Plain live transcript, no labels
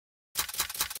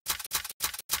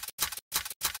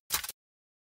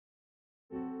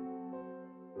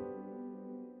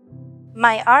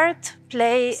My art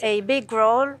plays a big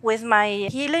role with my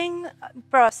healing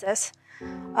process.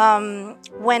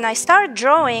 When I start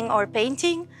drawing or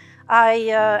painting, I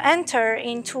enter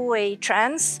into a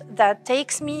trance that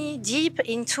takes me deep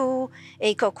into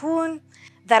a cocoon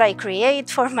that I create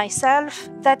for myself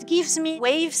that gives me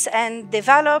waves and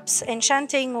develops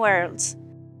enchanting worlds.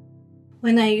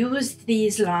 When I use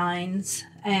these lines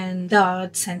and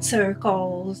dots and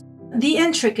circles, the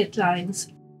intricate lines,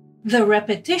 the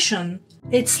repetition,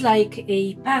 it's like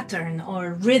a pattern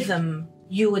or rhythm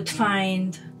you would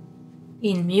find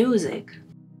in music.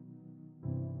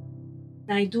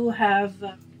 I do have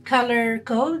color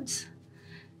codes.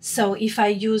 So if I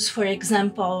use, for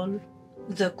example,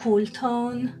 the cool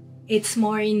tone, it's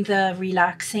more in the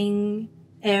relaxing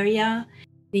area.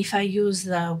 If I use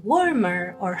the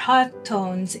warmer or hot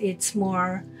tones, it's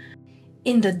more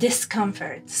in the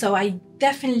discomfort. So I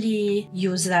definitely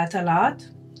use that a lot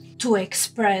to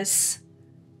express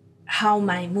how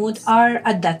my moods are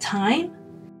at that time.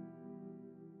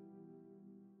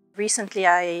 Recently,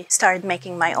 I started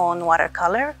making my own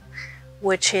watercolor,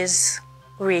 which is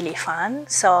really fun.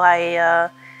 So I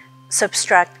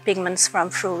subtract pigments from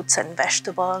fruits and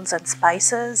vegetables and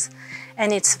spices,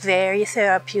 and it's very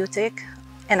therapeutic,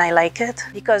 and I like it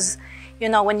because, you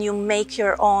know, when you make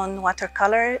your own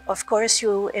watercolor, of course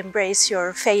you embrace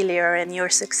your failure and your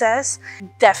success.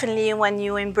 Definitely when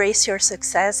you embrace your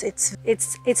success,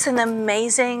 it's an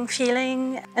amazing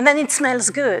feeling, and then it smells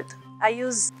good. I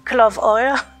use clove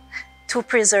oil to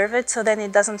preserve it so then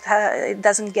it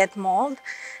doesn't get mold.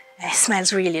 It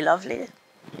smells really lovely.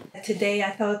 Today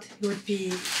I thought it would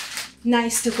be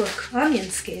nice to cook onion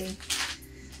skin.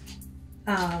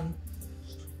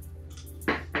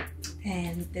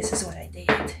 And this is what I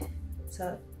did.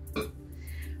 So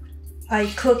I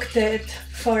cooked it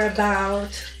for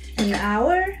about an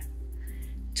hour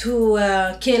to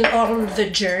kill all the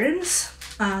germs,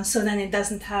 so then it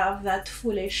doesn't have that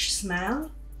foolish smell.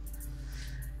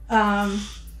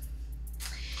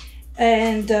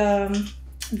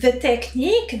 The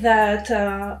technique that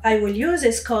I will use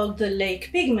is called the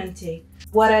lake pigmenting.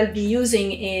 What I'll be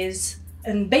using is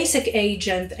a basic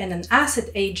agent and an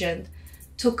acid agent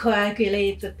to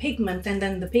coagulate the pigment, and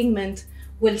then the pigment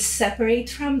will separate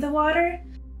from the water.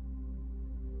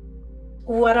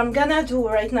 What I'm gonna do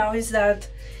right now is that,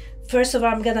 first of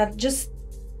all, I'm gonna just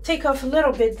take off a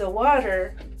little bit the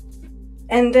water,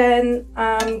 and then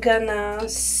I'm gonna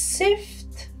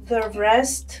sift the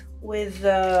rest with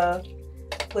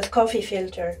coffee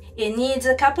filter. It needs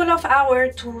a couple of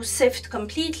hours to sift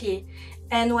completely,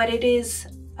 and when it is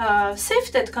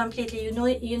sifted completely,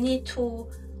 you need to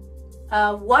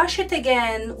wash it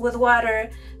again with water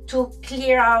to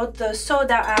clear out the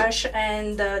soda ash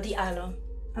and the alum.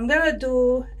 I'm gonna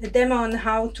do a demo on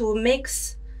how to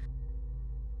mix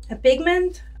a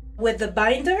pigment with the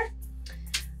binder.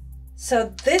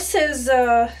 So this is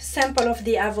a sample of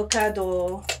the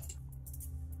avocado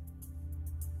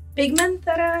pigment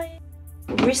that I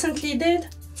recently did.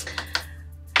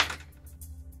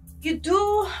 You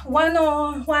do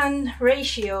 1:1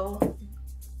 ratio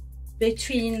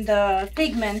between the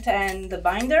pigment and the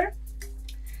binder.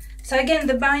 So again,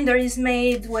 the binder is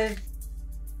made with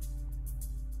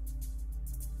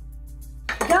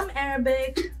gum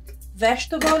arabic,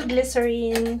 vegetable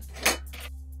glycerine,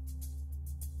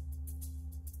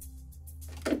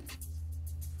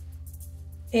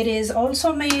 it is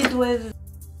also made with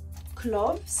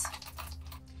cloves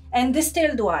and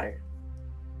distilled water.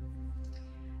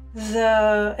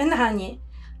 And honey.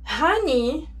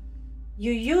 Honey,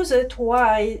 you use it,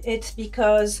 why? It's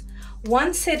because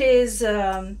once it is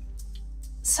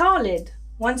solid,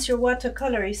 once your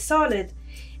watercolor is solid,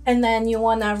 and then you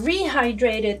want to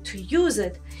rehydrate it to use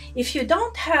it, if you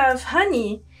don't have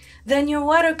honey, then your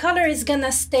watercolor is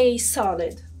gonna stay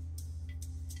solid.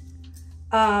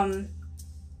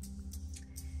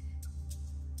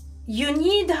 You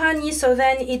need honey, so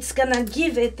then it's gonna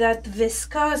give it that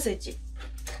viscosity,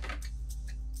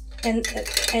 and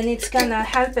it's gonna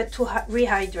help it to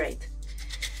rehydrate.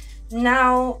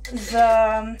 Now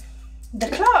the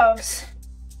cloves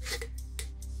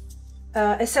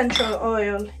essential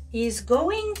oil is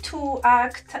going to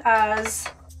act as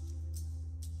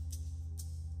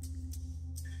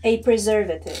a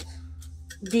preservative,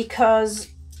 because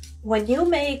when you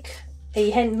make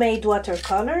a handmade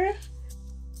watercolor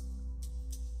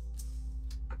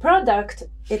product,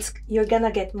 you're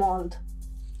gonna get mold.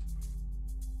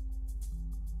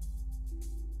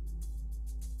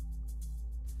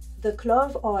 The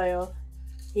clove oil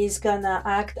is gonna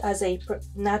act as a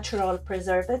natural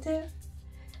preservative.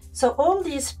 So all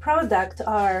these products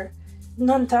are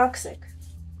non-toxic.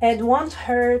 and won't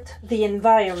hurt the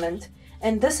environment.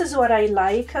 And this is what I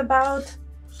like about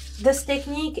this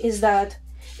technique, is that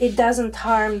it doesn't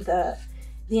harm the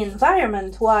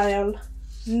environment, while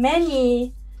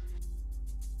many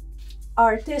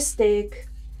artistic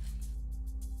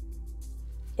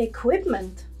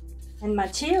equipment and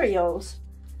materials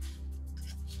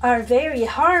are very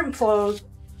harmful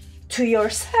to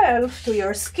yourself, to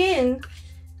your skin,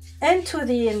 and to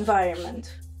the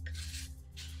environment.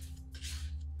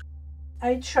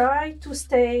 I try to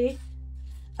stay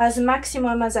as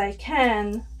maximum as I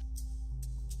can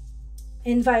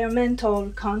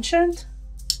environmental conscious,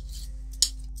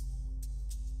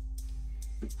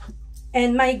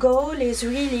 and my goal is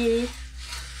really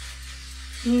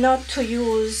not to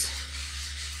use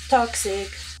toxic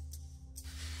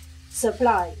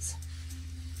supplies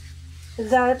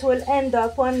that will end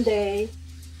up one day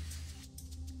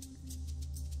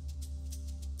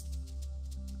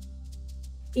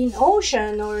in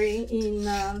ocean or in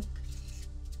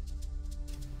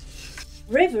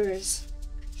rivers,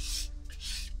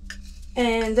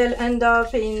 and they'll end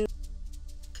up in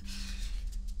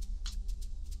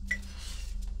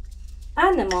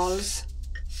animals,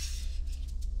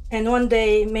 and one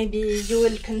day maybe you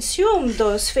will consume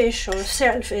those fish or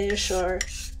shellfish, or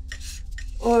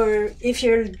if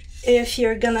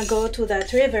you're gonna go to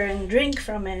that river and drink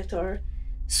from it or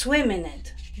swim in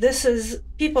it.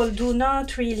 People do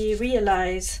not really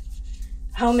realize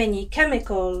how many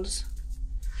chemicals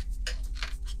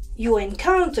you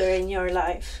encounter in your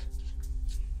life.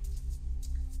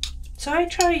 So I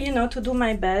try, to do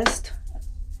my best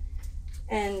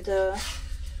and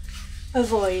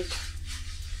avoid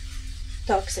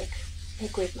toxic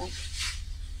equipment.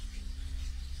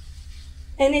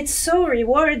 And it's so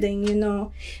rewarding,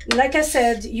 Like I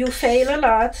said, you fail a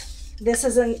lot. This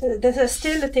is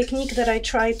still a technique that I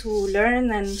try to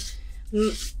learn and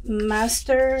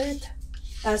master it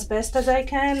as best as I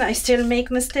can. I still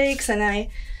make mistakes, and I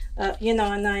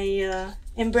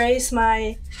embrace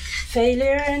my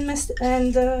failure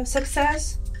and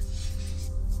success.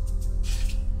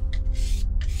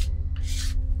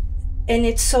 And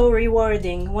it's so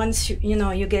rewarding once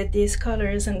you get these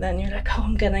colors, and then you're like, oh,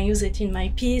 I'm gonna use it in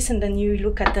my piece, and then you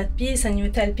look at that piece and you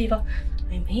tell people,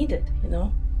 I made it,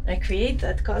 I create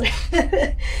that color.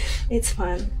 It's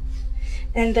fun.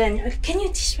 And then, can you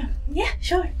teach me? Yeah,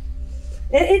 sure.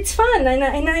 It's fun,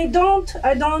 and I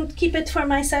don't keep it for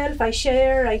myself. I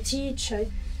share, I teach.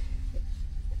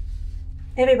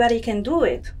 Everybody can do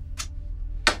it,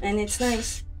 and it's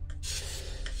nice.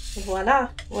 Voila,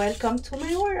 welcome to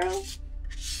my world.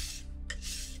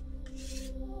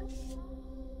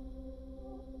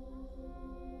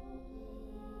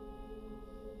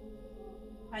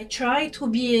 I try to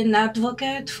be an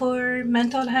advocate for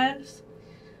mental health.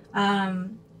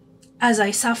 As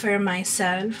I suffer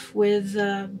myself with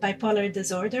bipolar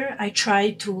disorder, I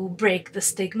try to break the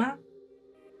stigma.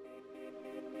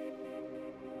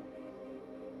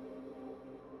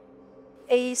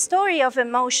 A Story of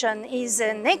Emotion is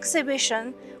an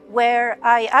exhibition where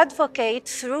I advocate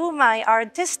through my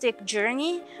artistic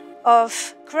journey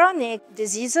of chronic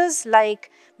diseases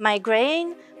like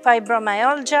migraine,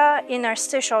 fibromyalgia,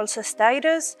 interstitial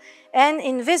cystitis, and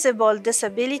invisible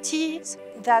disabilities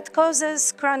that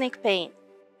causes chronic pain.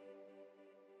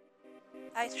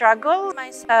 I struggle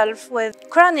myself with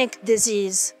chronic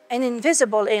disease and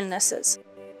invisible illnesses.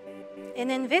 An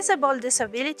invisible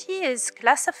disability is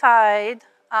classified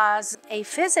as a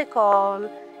physical,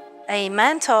 a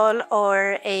mental,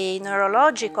 or a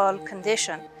neurological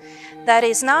condition that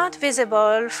is not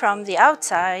visible from the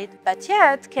outside, but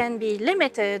yet can be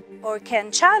limited or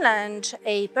can challenge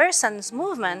a person's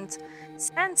movement,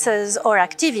 senses, or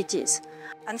activities.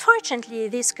 Unfortunately,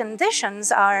 these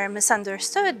conditions are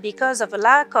misunderstood because of a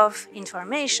lack of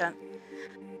information.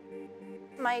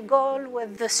 My goal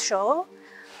with this show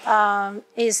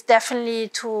is definitely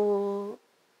to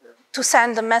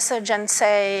send a message and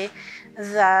say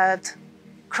that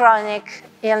chronic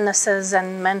illnesses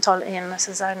and mental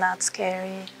illnesses are not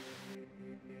scary.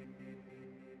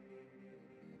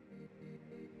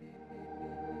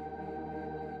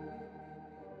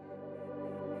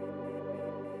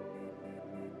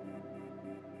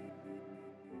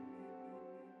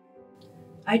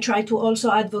 I try to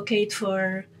also advocate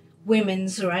for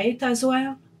women's rights as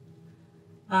well,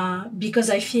 because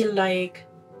I feel like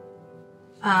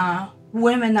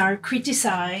women are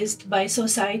criticized by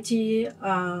society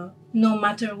no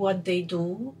matter what they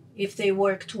do. If they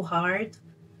work too hard,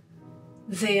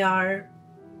 they are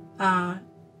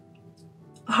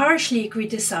harshly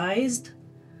criticized.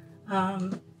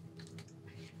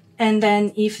 And then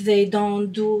if they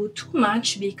don't do too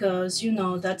much because, you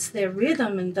know, that's their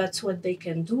rhythm and that's what they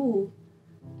can do,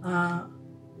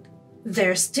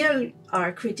 they still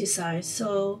are criticized.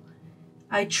 So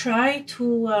I try to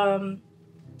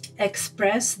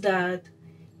express that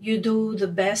you do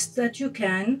the best that you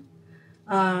can.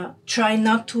 Try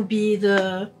not to be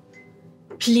the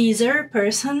pleaser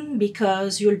person,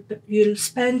 because you'll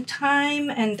spend time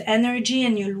and energy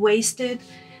and you'll waste it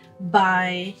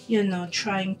by, you know,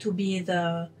 trying to be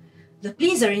the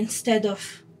pleaser instead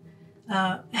of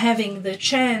having the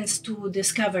chance to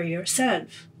discover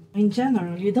yourself. In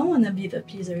general, you don't want to be the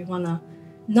pleaser. You want to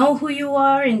know who you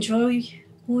are, enjoy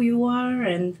who you are,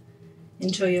 and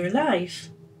enjoy your life.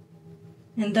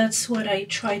 And that's what I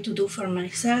try to do for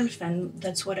myself, and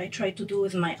that's what I try to do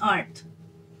with my art.